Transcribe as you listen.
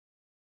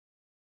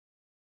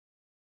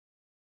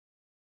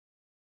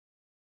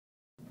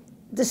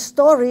the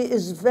story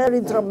is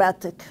very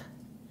dramatic.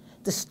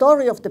 The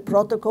story of the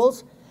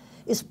Protocols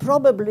is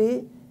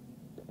probably,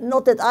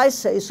 not that I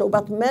say so,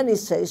 but many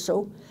say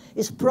so,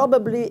 is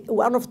probably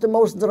one of the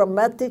most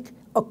dramatic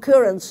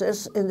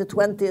occurrences in the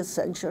 20th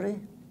century.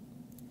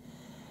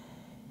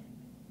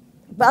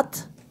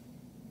 But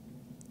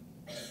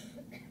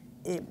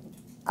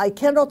I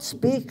cannot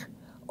speak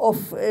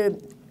of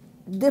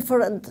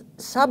different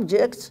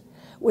subjects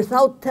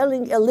without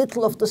telling a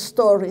little of the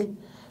story,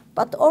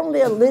 but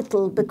only a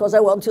little because I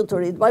want you to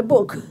read my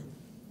book.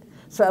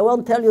 So I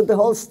won't tell you the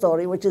whole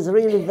story, which is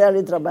really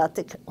very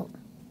dramatic.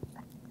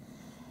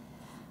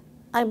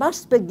 I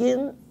must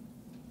begin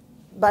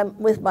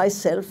with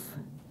myself,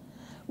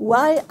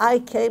 why I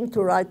came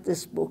to write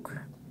this book.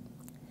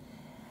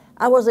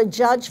 I was a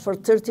judge for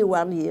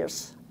 31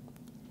 years.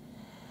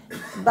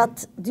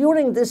 But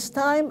during this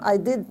time, I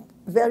did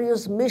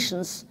various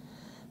missions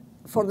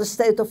for the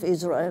State of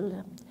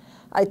Israel.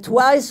 I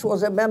twice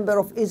was a member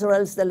of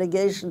Israel's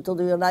delegation to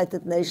the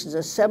United Nations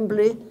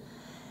Assembly.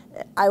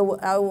 I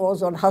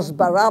was on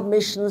Hasbara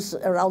missions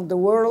around the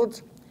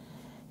world.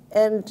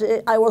 And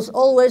I was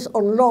always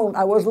on loan.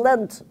 I was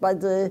lent by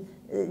the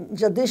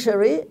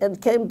judiciary and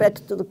came back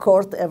to the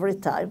court every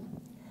time.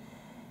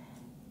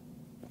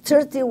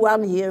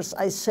 31 years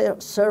I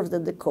served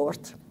in the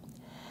court.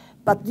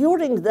 But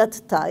during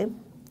that time,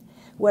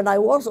 when I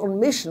was on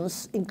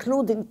missions,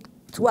 including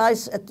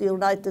twice at the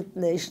United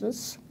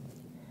Nations,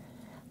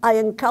 I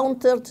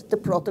encountered the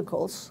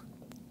Protocols.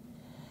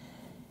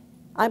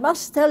 I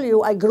must tell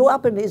you, I grew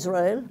up in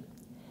Israel,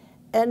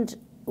 and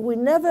we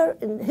never,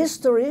 in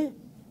history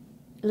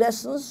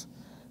lessons,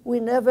 we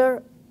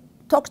never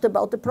talked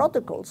about the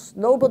Protocols.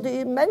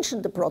 Nobody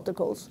mentioned the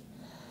Protocols.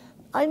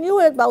 I knew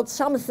about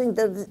something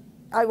that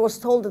I was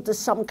told it is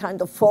some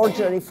kind of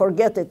forgery,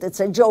 forget it, it's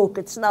a joke,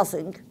 it's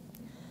nothing.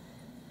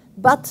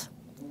 But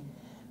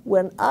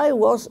when I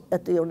was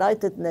at the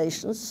United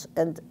Nations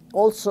and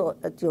also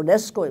at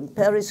UNESCO in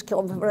Paris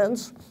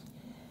conference,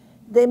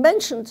 they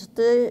mentioned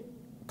the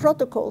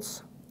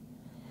Protocols.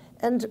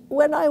 And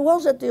when I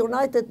was at the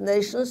United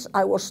Nations,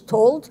 I was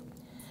told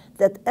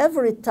that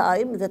every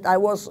time that I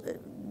was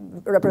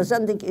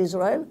representing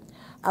Israel,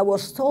 I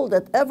was told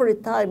that every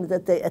time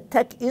that they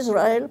attack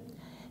Israel,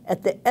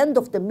 at the end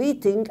of the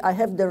meeting, I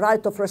have the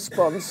right of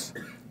response.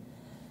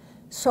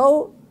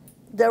 So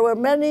there were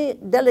many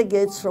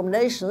delegates from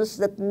nations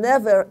that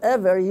never,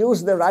 ever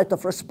used the right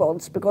of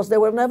response because they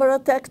were never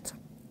attacked.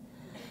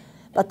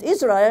 But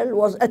Israel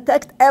was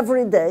attacked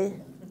every day.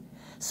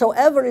 So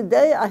every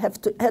day I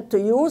had to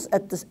use,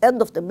 at the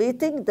end of the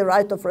meeting, the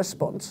right of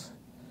response.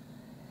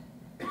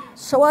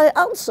 So I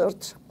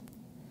answered.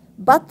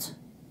 But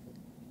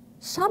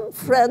some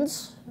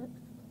friends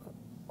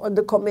on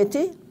the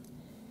committee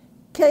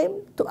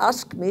came to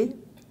ask me,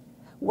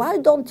 why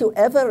don't you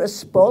ever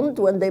respond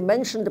when they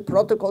mention the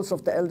Protocols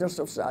of the Elders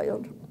of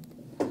Zion?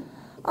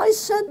 I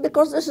said,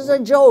 because this is a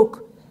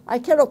joke. I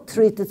cannot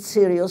treat it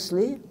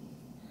seriously.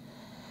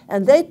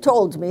 And they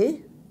told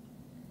me,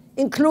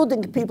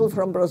 including people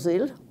from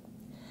Brazil,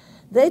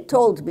 they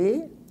told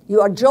me, you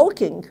are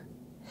joking.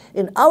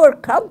 In our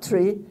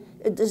country,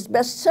 it is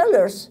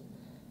bestsellers.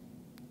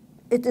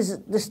 It is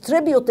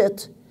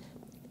distributed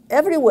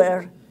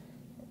everywhere.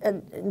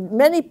 And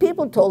many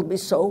people told me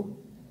so.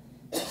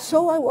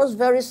 So I was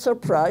very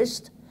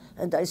surprised.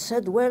 And I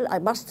said, well, I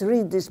must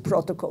read these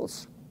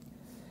Protocols.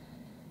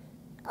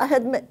 I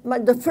had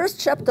the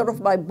first chapter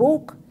of my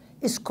book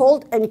is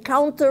called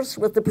Encounters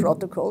with the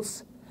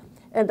Protocols.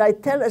 And I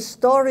tell a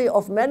story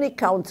of many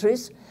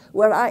countries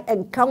where I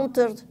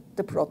encountered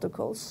the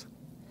Protocols.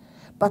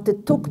 But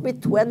it took me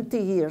 20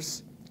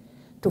 years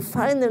to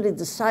finally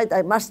decide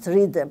I must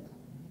read them.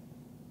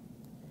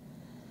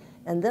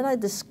 And then I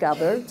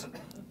discovered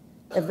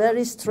a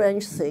very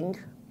strange thing.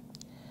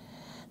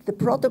 The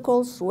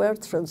Protocols were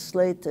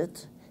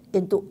translated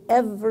into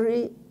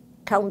every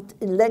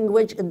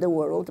language in the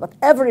world, but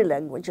every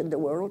language in the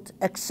world,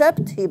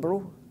 except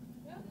Hebrew.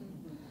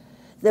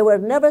 They were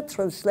never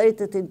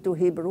translated into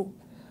Hebrew.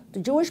 The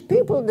Jewish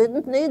people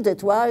didn't need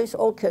it. Why?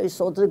 Okay,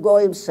 so the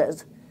Goyim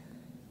said.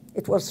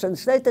 It was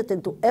translated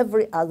into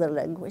every other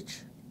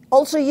language.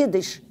 Also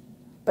Yiddish,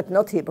 but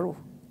not Hebrew.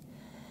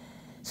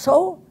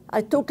 So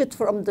I took it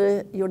from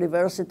the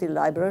university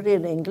library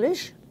in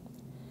English.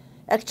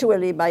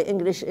 Actually, my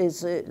English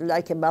is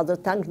like a mother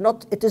tongue.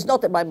 It is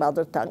not my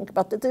mother tongue,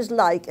 but it is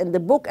like. And the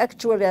book,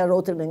 actually, I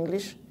wrote in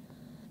English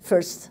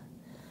first,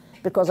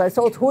 because I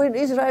thought who in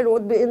Israel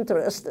would be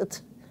interested.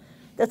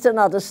 That's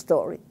another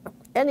story.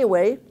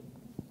 Anyway,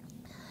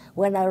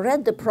 when I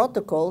read the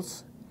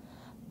Protocols,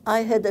 I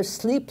had a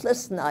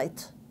sleepless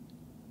night.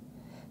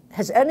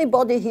 Has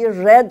anybody here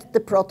read the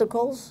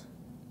Protocols?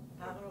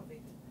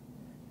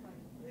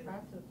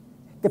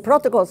 The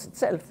Protocols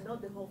itself.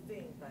 Not the whole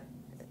thing,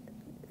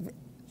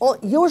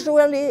 but...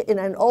 Usually in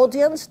an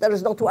audience, there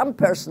is not one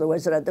person who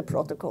has read the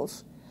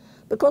Protocols,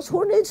 because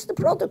who needs the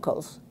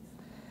Protocols?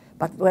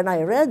 But when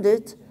I read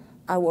it,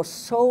 I was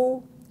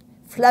so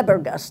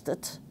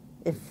flabbergasted,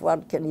 if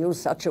one can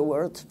use such a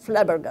word,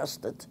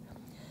 flabbergasted.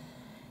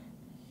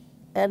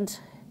 And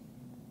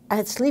I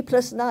had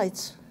sleepless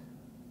nights.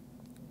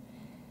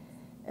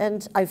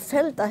 And I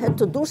felt I had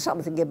to do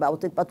something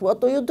about it, but what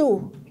do you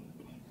do?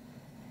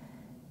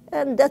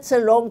 And that's a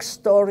long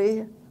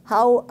story,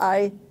 how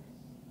I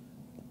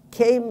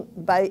came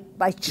by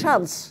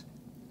chance,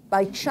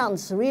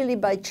 really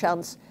by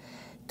chance,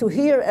 to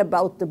hear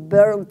about the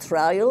Bern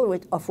trial,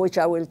 of which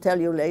I will tell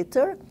you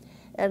later,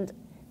 and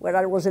where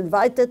I was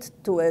invited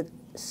to a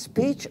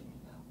speech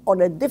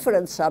on a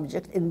different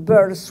subject in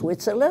Bern,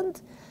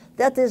 Switzerland.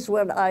 That is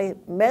when I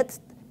met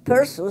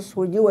persons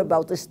who knew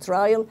about this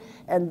trial,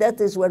 and that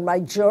is when my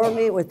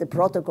journey with the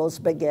Protocols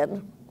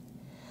began.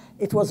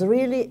 It was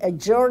really a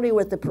journey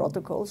with the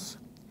Protocols.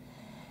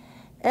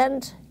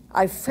 And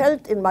I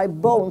felt in my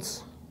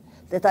bones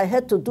that I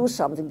had to do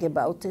something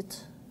about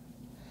it,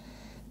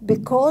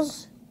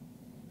 because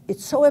it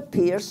so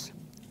appears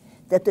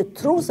that the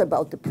truth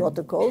about the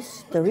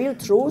Protocols, the real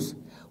truth,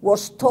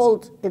 was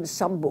told in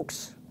some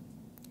books.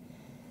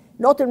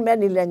 Not in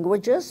many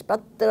languages,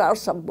 but there are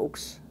some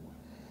books.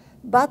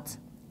 But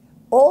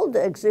all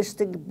the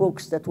existing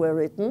books that were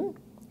written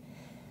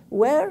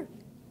were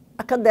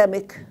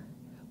academic,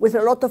 with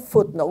a lot of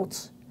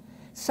footnotes.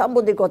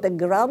 Somebody got a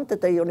grant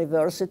at a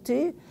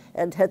university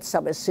and had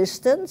some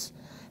assistance,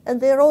 and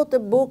they wrote a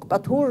book,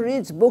 but who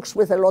reads books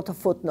with a lot of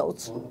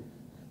footnotes?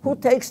 Who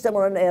takes them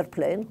on an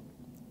airplane?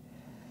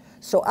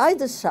 So I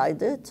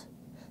decided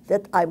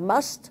that I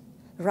must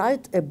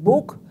write a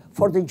book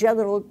for the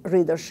general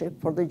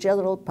readership, for the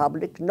general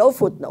public, no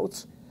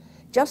footnotes,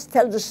 just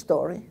tell the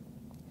story.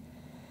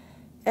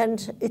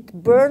 And it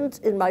burned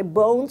in my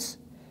bones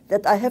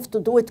that I have to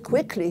do it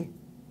quickly.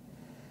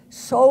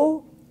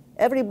 So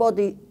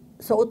everybody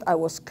thought I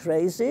was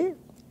crazy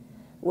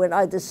when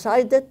I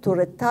decided to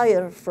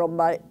retire from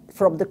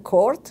the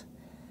court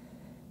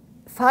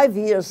 5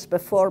 years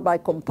before my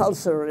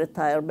compulsory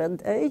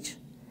retirement age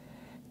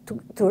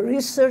to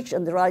research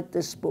and write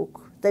this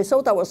book. They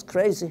thought I was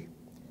crazy.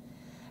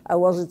 I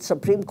was at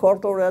Supreme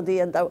Court already,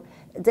 and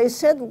they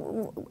said,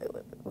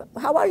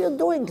 how are you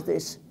doing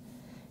this?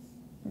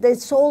 They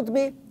told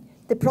me,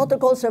 the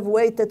Protocols have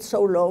waited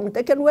so long,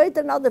 they can wait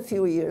another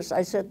few years.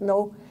 I said,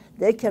 no,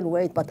 they can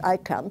wait, but I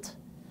can't.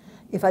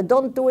 If I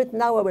don't do it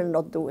now, I will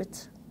not do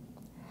it.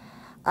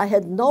 I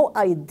had no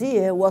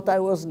idea what I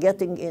was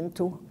getting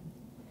into.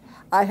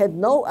 I had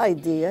no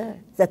idea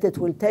that it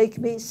will take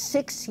me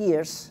 6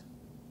 years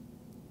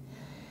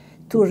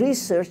to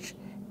research,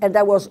 and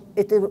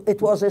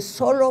it was a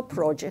solo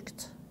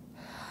project.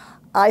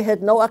 I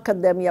had no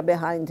academia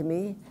behind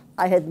me.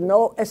 I had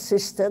no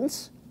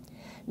assistants,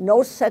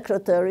 no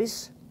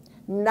secretaries,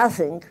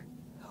 nothing.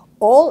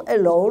 All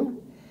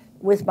alone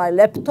with my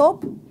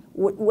laptop,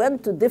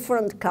 went to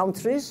different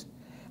countries.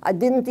 I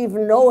didn't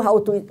even know how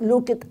to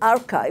look at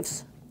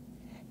archives.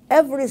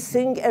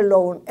 Everything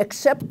alone,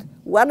 except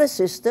one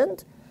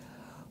assistant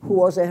who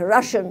was a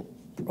Russian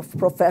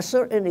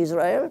professor in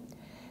Israel,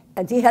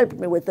 and he helped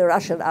me with the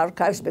Russian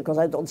archives because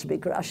I don't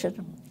speak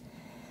Russian.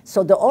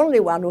 So the only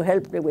one who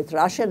helped me with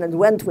Russian and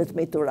went with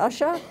me to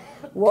Russia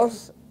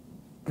was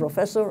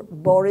Professor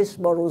Boris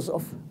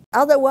Morozov.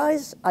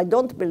 Otherwise, I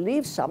don't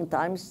believe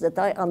sometimes that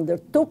I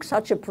undertook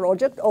such a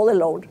project all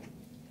alone,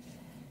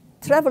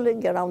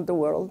 traveling around the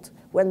world.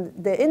 When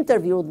they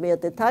interviewed me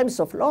at the Times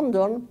of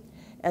London,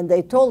 and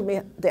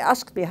they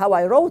asked me how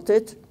I wrote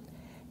it,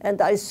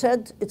 and I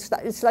said,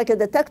 it's like a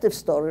detective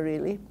story,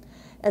 really.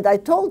 And I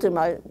told him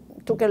I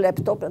took a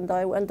laptop and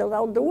I went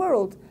around the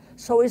world.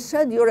 So he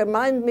said, you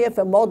remind me of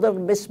a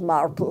modern Miss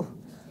Marple.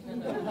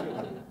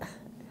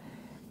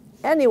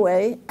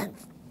 Anyway,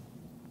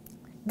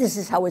 this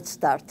is how it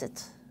started.